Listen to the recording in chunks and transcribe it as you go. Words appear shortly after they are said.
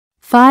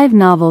5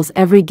 novels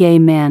every gay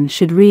man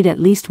should read at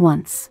least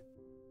once.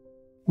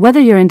 Whether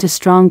you're into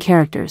strong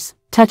characters,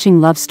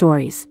 touching love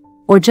stories,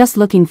 or just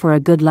looking for a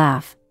good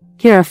laugh,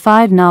 here are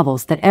 5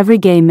 novels that every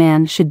gay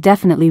man should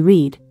definitely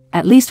read,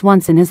 at least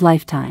once in his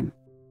lifetime.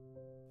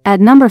 At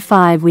number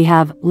 5 we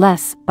have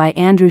Less by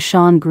Andrew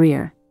Sean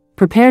Greer.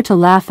 Prepare to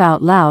laugh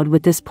out loud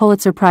with this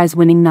Pulitzer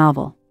Prize-winning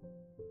novel.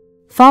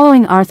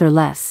 Following Arthur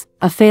Less,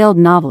 a failed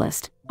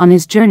novelist, on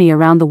his journey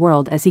around the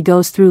world as he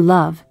goes through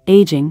love,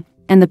 aging,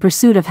 and the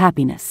pursuit of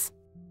happiness.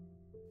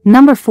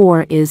 Number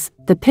 4 is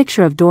The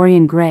Picture of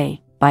Dorian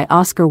Gray by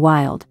Oscar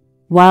Wilde.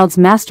 Wilde's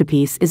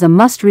masterpiece is a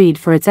must-read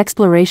for its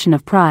exploration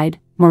of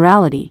pride,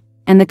 morality,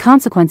 and the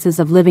consequences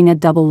of living a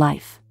double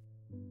life.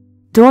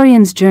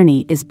 Dorian's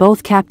journey is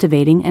both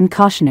captivating and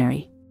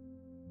cautionary.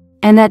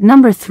 And at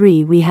number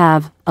 3 we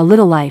have A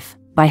Little Life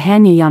by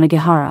Hanya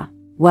Yanagihara.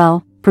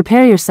 Well,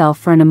 prepare yourself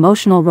for an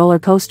emotional roller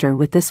coaster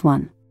with this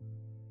one.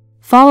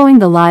 Following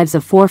the lives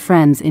of 4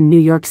 friends in New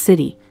York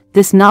City,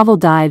 this novel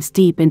dives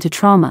deep into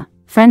trauma,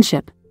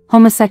 friendship,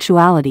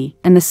 homosexuality,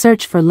 and the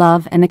search for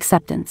love and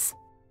acceptance.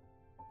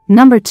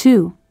 Number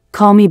 2,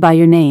 Call Me By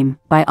Your Name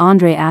by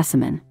Andre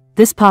Aciman.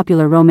 This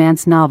popular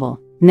romance novel,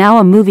 now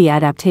a movie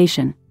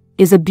adaptation,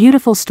 is a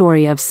beautiful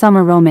story of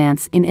summer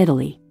romance in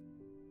Italy.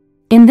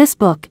 In this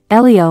book,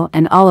 Elio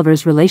and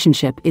Oliver's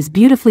relationship is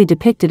beautifully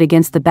depicted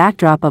against the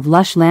backdrop of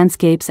lush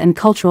landscapes and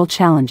cultural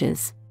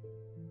challenges.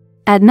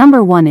 At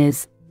number 1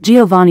 is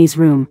Giovanni's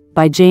Room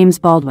by James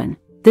Baldwin.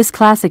 This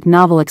classic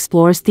novel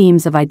explores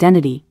themes of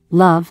identity,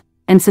 love,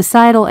 and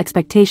societal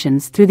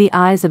expectations through the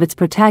eyes of its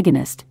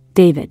protagonist,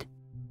 David.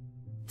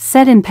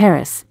 Set in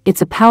Paris,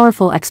 it's a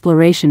powerful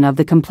exploration of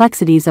the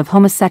complexities of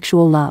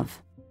homosexual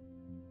love.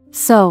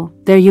 So,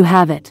 there you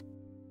have it.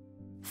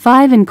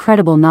 5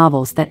 incredible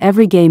novels that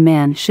every gay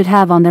man should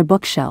have on their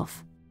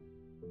bookshelf.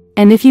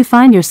 And if you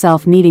find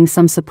yourself needing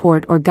some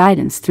support or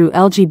guidance through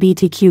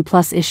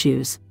LGBTQ+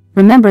 issues,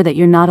 remember that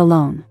you're not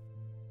alone.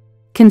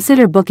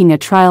 Consider booking a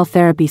trial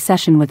therapy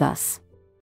session with us.